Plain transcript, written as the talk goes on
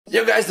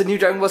Yo guys, the new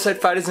Dragon Ball Z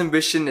Fighters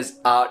Ambition is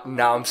out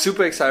now. I'm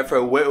super excited for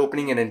it. We're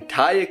opening an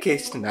entire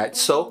case tonight,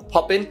 so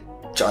hop in,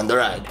 join the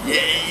ride.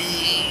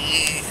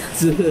 Yay!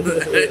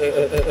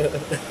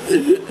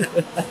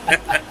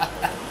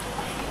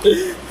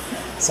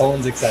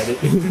 Someone's excited.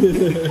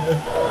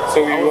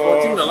 So we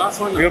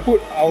will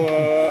put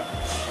our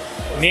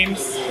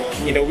names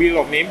in the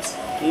wheel of names.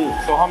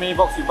 So how many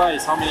boxes you buy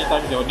is how many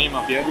times your name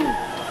appears.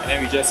 And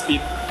then we just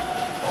spin.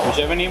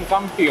 Whichever name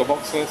comes, pick your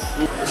box first.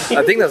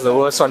 I think that's the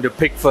worst one to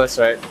pick first,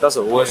 right? That's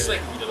the worst. Yeah,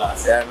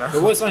 no. The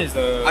worst one is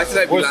the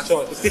worst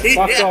choice.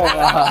 Fuck off.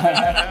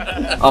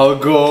 I'll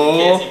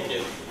go.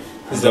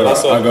 It's the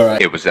last one. I'll go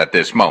right. It was at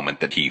this moment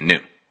that he knew.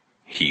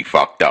 He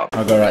fucked up.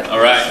 I'll go right.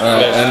 Alright.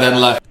 And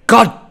then left.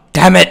 God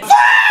damn it!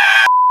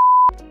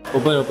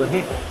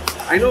 Open.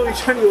 I know which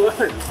one you want.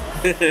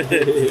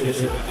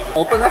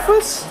 Open that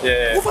first?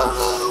 Yeah.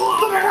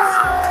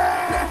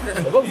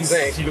 The box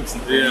design actually looks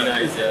really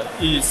nice.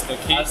 Yeah. Is the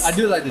case. I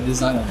do like the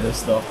design of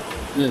this though.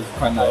 This is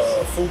quite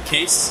nice. Full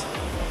case.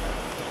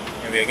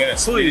 And we're gonna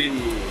split it.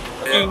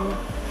 Yeah.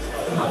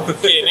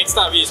 Okay, next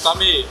up is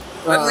Tame.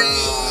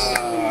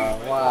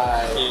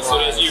 Why? Okay, so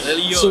that's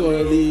you. So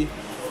early.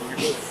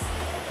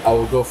 I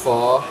will go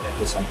for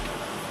this one.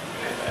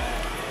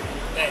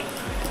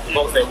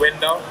 Box that went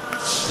down.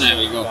 There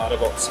we go. Another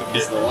box. Okay.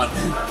 This is the one.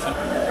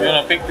 You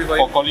wanna pick for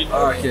Colin?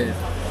 Okay,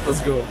 let's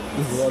go.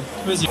 This is the one.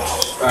 Where's your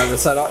Alright,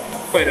 let's set up.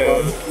 quite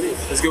a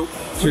let's go.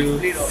 2,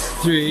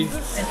 3.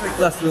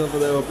 Let's do it for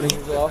the opening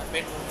as well.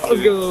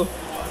 Let's go.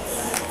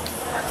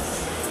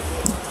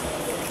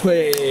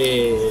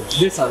 Wait,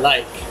 this I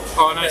like.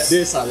 Oh nice.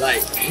 This I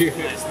like.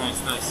 Nice.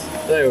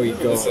 There we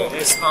go. So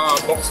that's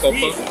box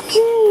topper.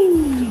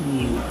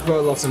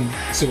 Got lots of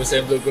Super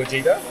Saiyan Blue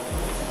Gogeta.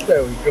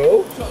 There we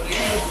go.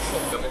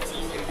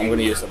 I'm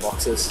gonna use the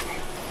boxes.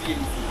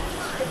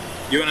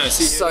 You wanna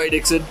see? Sorry,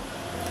 Dixon.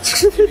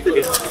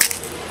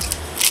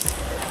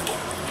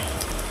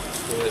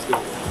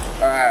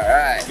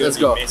 Alright, let's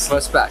go.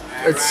 First pack.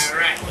 Let's.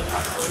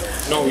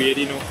 No, we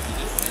already know.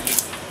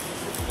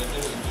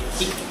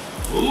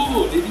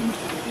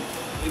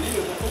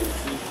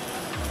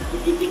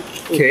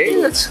 Okay,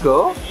 let's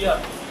go.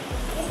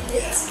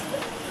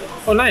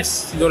 Oh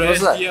nice. He got an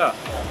What's that? SDR.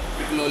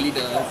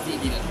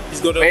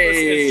 He's got the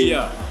Hey. first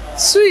SDR.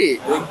 Sweet.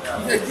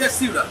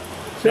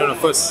 No,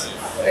 first.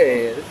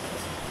 Hey.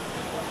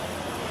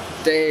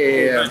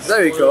 Damn.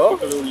 There we go.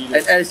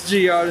 An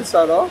SGR to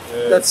start off.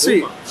 That's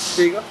sweet.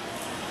 Here you go.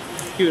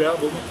 Cute, huh,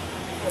 Boma?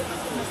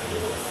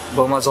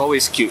 Boma's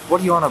always cute. What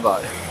do you want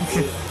about?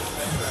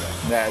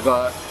 Yeah,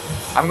 but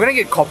I'm gonna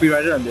get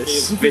copyrighted on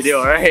this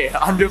video, right?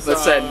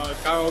 100%.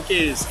 Karaoke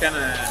is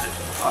kinda.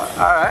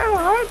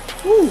 Alright.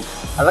 Ooh.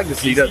 I like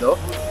this leader though.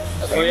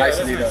 That's a nice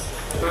that's leader.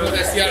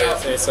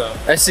 It's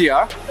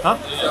SCR? Huh?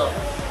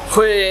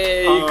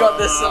 Wait, you got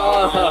this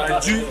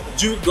one.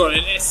 Jude got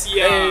an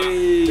SCR.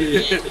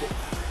 Hey.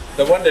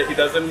 The one that he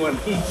doesn't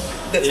want.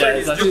 That's why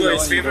he's Jude got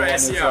his favorite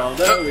SCR.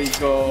 There we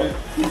go.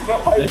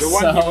 The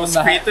one he was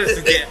created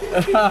to get.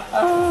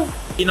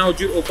 Now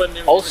Jude opened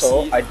them.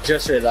 Also, I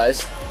just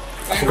realized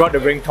I forgot to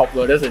bring top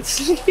loaders.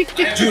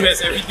 Jude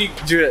has everything.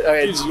 Jude,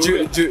 okay,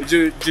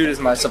 Jude is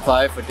my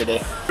supplier for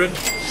today.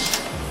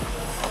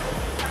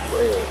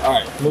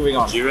 Alright, moving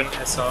on. Jiren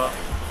SR.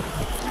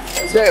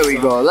 There we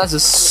go. That's a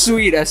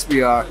sweet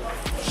SPR.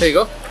 There you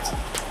go.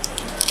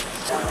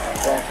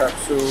 One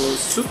capsule,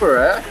 super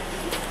rare.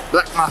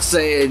 Black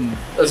Masin.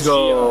 Let's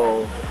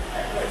go.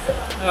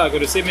 Yeah, I got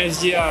the same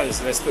SGR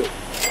as Lester.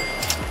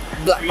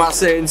 Black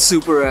Masin,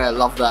 super rare.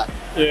 Love that.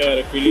 Yeah,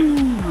 the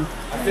Krillin.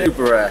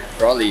 Super rare.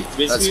 Broly. Let's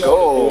Basically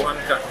all the go.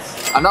 Gohan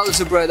cards. Another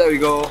super rare. There we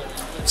go.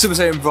 Super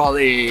Saiyan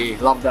Broly.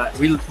 Love that.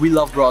 We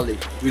love Broly.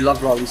 We love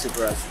Broly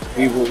super rares.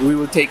 We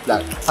will take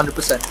that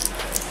 100%.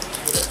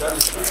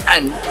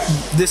 And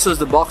this was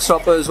the box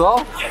topper as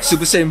well.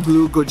 Super Saiyan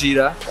Blue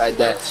Gogeta right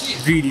there.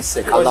 Really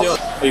sick. I love it.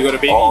 Oh, you got a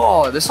baby?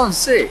 Oh, this one's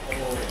sick.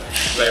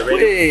 Like,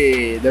 ready?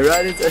 Hey, the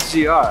Raditz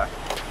SGR.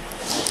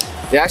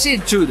 Yeah, actually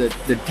true, the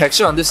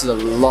texture on this is a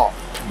lot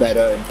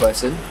better in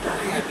person.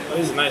 Oh,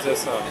 this is nice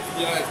SR.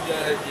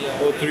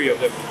 All three of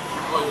them.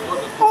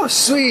 Oh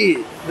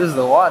sweet! This is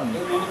the one.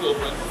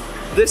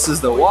 This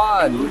is the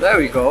one. There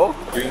we go.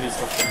 Doing this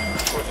one.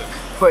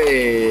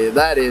 Wait,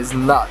 that is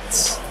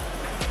nuts.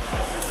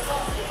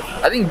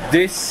 I think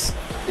this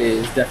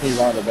is definitely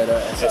one of the better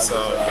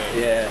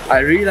SRs. Yeah, I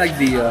really like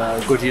the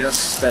Gogeta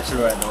special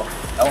right now.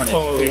 That one is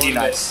really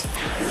nice.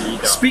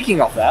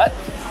 Speaking of that,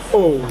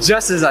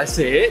 just as I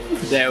say it,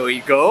 there we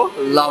go.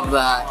 Love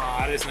that.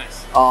 Ah, that's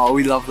nice. Oh,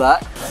 we love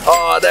that.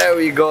 Oh, there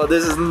we go.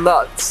 This is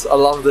nuts. I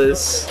love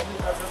this.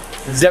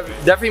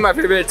 Definitely my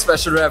favorite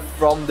special rep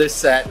from this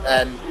set,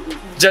 and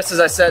just as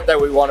I said that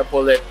we want to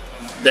pull it,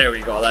 there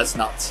we go. That's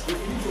nuts.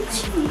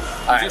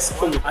 Alright,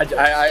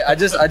 I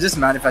just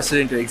manifested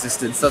it into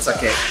existence. That's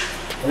okay.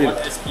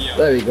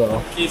 There we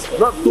go.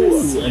 Not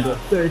two. And the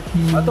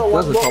 13. I thought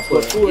one That's box the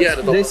was two. topper. Yeah,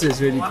 the This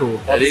is really cool.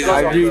 this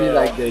I is really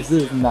like this.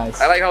 This is nice.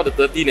 I like how the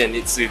 13 and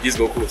it's with this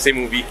Goku, same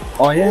movie.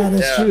 Oh yeah,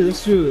 that's Yeah. true.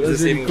 That's true. It's That's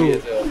the really same movie cool.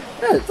 as well.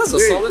 Yeah, that's So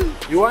great. solid.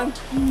 You want?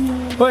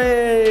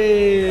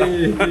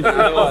 Hey!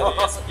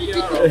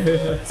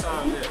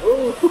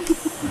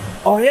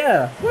 Oh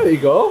yeah, there you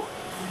go.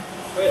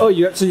 Oh,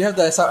 so you have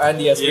the SR and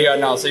the SP right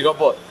now, so you got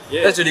both.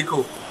 Yeah. That's really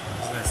cool.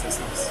 That's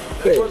nice.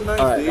 Great.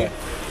 Alright.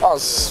 Oh,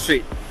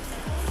 sweet.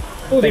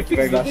 Thank you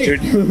very much,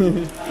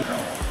 dude.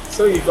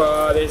 So if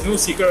there's no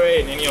secret rare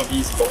in any of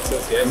these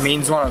boxes, yes? It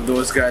means one of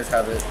those guys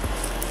have it.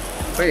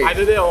 Wait,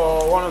 Either that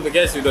or one of the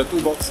guys with the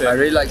 2 boxes. I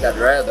really like that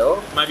rare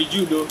though. Might be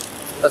Jude though.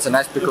 That's a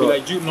nice Could be pickle.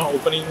 like Jude not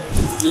opening.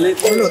 Oh no,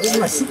 this is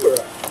my super.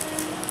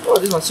 Oh,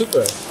 this is my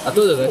super. I thought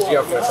it was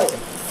SGR for a second.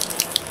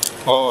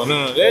 Oh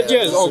no, that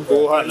just all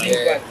Gohan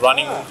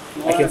running.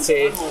 I can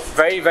say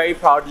very, very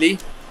proudly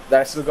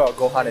that I still got a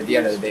Gohan at the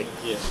end of the day.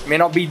 Yeah. May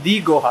not be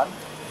the Gohan,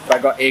 but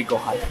I got a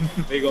Gohan.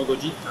 They got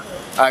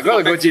Gogeta. I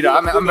got a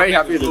Gogeta. I'm very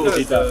happy with the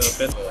Gogeta.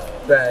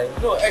 Bang.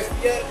 No,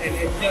 SPR and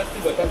SPR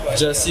still got time.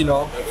 Just, you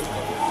know,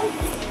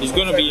 It's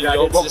gonna be Yeah,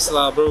 your it's box just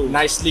lah, bro.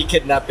 nicely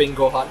kidnapping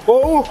Gohan.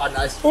 Oh, Ah,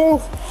 nice. oh.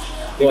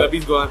 What?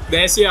 Babi's gone.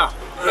 There's yeah.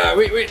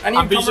 Wait, I need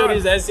I'm to pretty come sure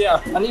around. this is yeah.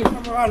 I need to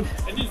come around.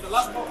 And this is the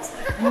last box.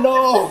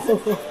 No!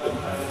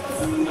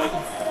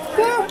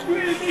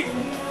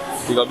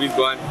 You got Babi's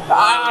gone.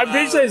 I'm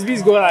pretty sure it's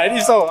Beast Gohan. I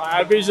think so.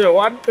 I'm pretty sure.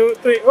 1, 2,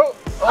 3. Oh.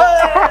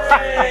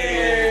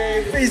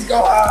 Hey! Please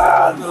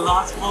Gohan! The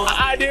last box.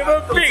 I didn't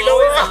pick It's the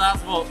always the one.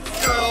 last box.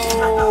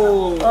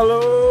 Oh!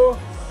 Hello.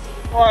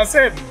 Oh,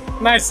 Sam.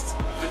 Nice.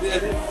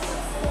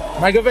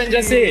 My girlfriend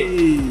just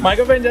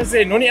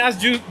said, no need ask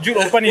Jude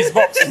open his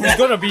box. It's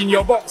gonna be in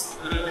your box.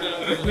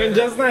 Then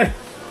just nice.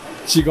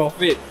 She got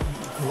faith.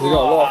 She got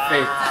a lot of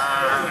faith.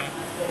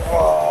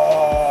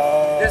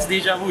 That's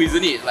deja vu,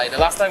 isn't it? Like the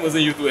last time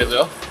wasn't you two as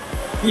well?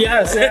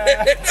 Yes, yeah.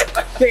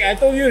 Hey, I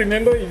told you,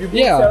 remember, if you both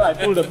Yeah. sell, I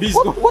pull the beast.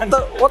 What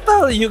the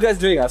hell are you guys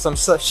doing? Some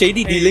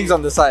shady dealings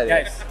on the side.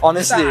 Guys,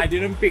 honestly. I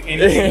didn't pick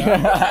anything.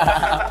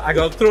 I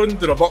got thrown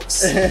to the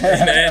box. And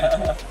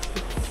then,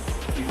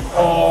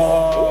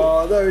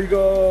 Oh, there we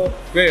go.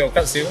 where your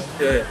card still?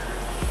 Yeah.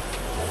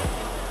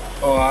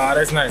 Oh,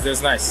 that's nice,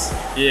 that's nice.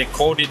 Yeah,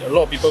 called it. A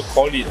lot of people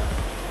called it.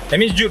 That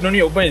means Jude no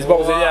need open his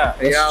box, yeah.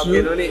 Yeah, okay,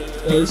 true. no need.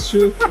 That's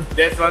true.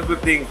 That's one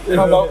good thing.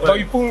 How about but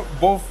you pull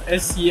both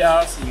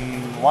SCRs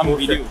in one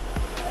video?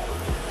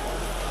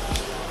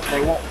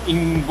 Like what,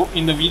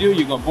 in the video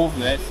you got both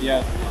the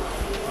SCRs.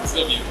 It's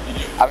gonna be a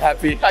video. I'm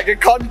happy. I get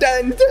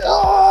content.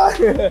 Ah.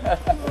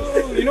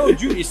 You know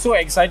Jude is so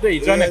excited,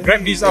 he's trying to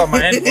grab this out of my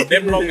hand for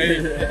damn long.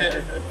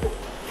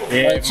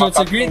 Yeah, So it's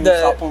agreed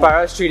that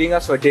Para's treating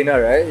us for dinner,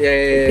 right?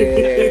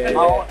 Yeah.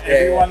 Now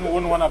everyone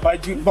won't wanna buy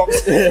Jude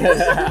box.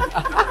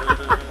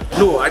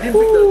 No, I didn't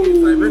pick the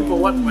game. I went for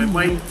what my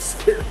mind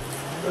said.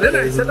 Then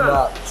I said,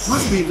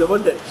 must be the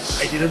one that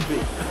I didn't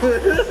pick.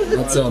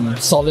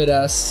 That's solid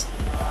ass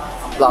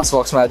last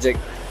box magic.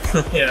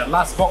 Yeah,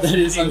 last box. That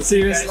is some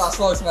serious last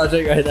box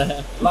magic right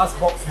there. Last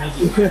box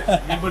magic.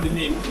 Remember the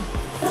name.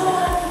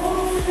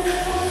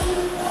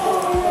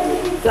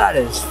 That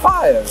is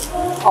fire.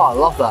 Oh, I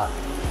love that.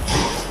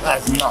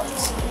 That's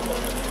nuts.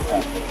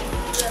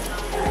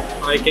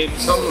 I can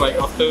come like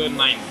after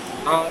 9.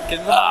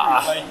 Can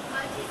come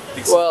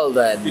Well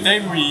then. the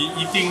time we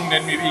eating,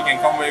 then maybe you can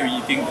come where we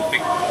eating to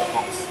take the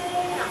box.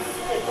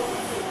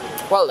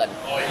 Well then.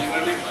 Oh, you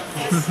running my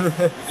course.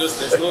 Because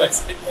there's no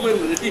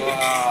excitement already.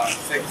 Wow,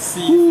 sexy.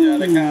 Yeah,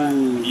 that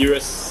kind of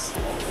Eurus.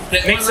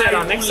 Next set,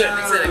 next set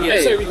again.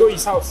 Next set we go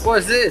his house. What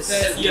is this?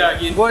 Yeah,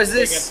 again. What is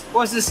this?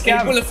 What's this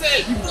scam? Pull a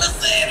cell.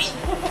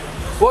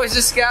 What is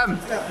this scam?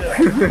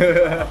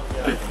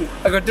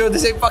 I got to do the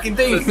same fucking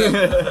thing.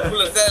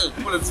 Pull a cell.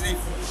 Pull a sleeve.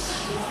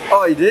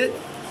 Oh, you did?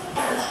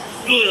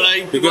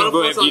 We're gonna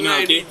go have dinner,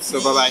 okay?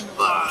 So bye bye.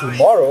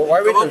 Tomorrow?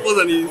 Why wait Come on, till, post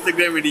on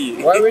Instagram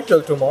already. why wait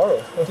till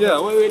tomorrow? Yeah,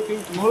 wait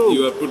till tomorrow.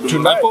 You will put the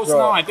Tonight, I post bro.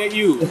 now, I tag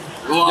you.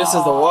 This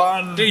is the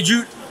one. Hey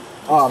Jude,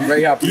 Oh, I'm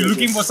very happy. you with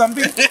looking this. for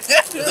something?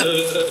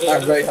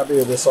 I'm very happy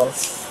with this one.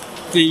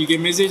 Okay, you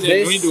can message and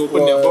This no need to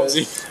open their box.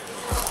 was-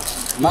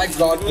 My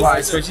God, Wow,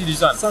 especially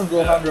this one. Some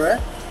Gohan,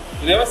 right?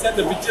 You never sent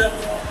the picture?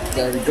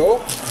 There we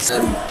go.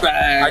 And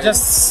bang. I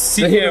just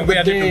sit here and wait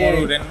until Day.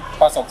 tomorrow, then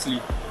pass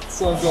Oxley.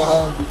 Some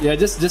Gohan. Yeah,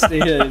 just stay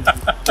here.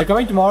 You're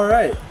coming tomorrow,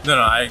 right? No,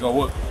 I got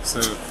work. So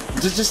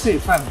Just stay,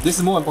 fam. This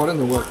is more important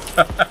than work.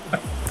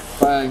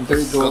 Bang, there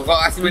we go. Kau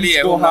ask balik Please,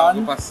 at home now,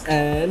 Gohan lepas.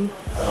 and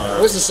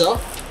where's the cell?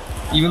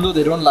 Even though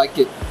they don't like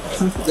it.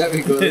 There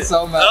we go. The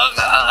cell map.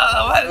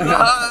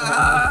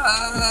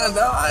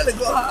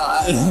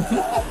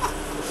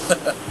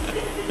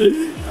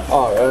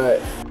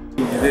 Alright.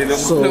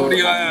 So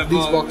these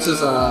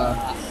boxes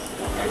are.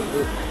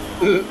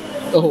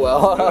 Oh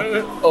well.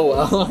 Oh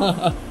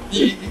well.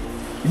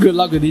 Good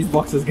luck with these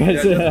boxes, guys.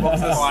 oh, this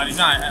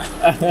one,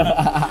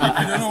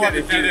 I don't know what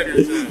to tell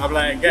them. I'm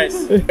like,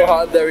 guys.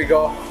 There we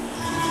go.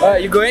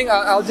 You going?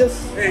 I'll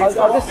just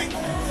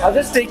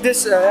take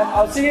this.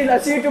 I'll see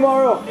you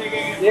tomorrow.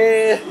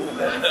 Yeah.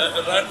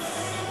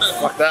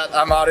 Fuck that.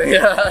 I'm out of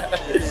here.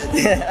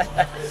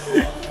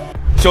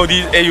 Show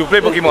these. Hey, you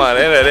play Pokemon,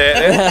 eh?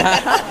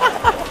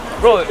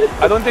 Bro,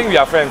 I don't think we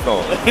are friends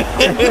though.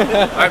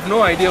 I have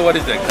no idea what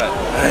is that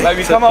card. Like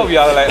we come out, we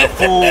are like a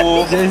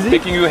fool,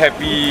 making you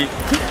happy.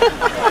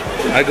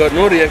 I got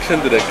no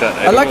reaction to that card.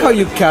 I like how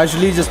you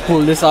casually just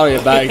pull this out of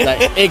your bag.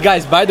 Like, hey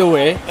guys, by the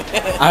way,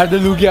 I have the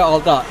Lugia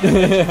Alta.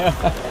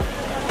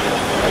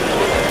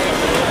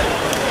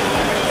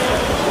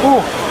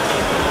 Oh,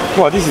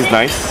 wow, this is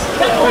nice.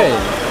 Hey,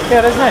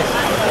 Yeah, that's nice.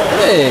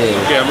 hey.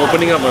 Okay, I'm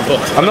opening up my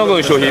box. I'm not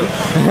going to show him.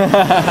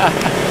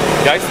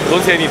 Guys,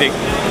 don't say anything.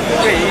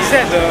 Wait, is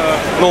that the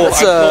No,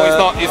 That's, no, it's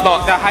not. It's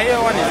not. the higher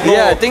one? Is No.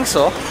 Yeah, I think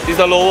so. It's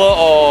the lower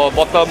or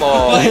bottom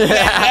or.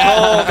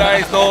 No,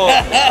 guys, no.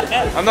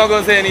 I'm not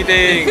going to say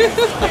anything.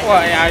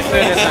 Well, yeah, I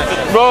swear that's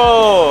nice.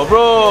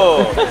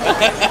 Bro.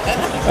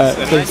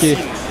 Thank you.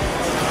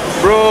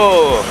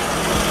 Bro.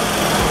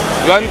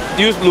 You want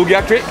to use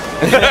Lugia trick?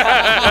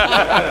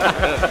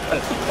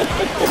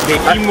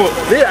 Teamwork.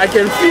 Hey, I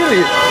can feel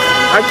it.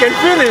 I can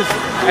feel his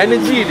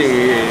energy,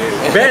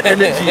 bad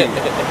energy.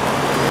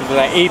 It's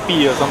like AP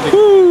or something.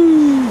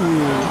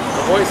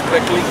 The voice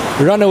crackling.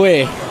 Run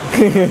away.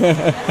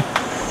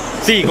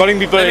 See, calling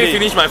people Let me already.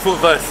 finish my food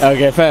first.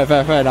 Okay, fair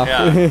enough.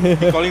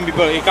 Yeah. Calling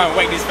people, you can't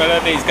whack this fella,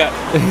 take his card.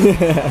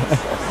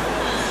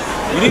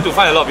 We need to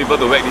find a lot of people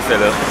to whack this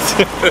fella.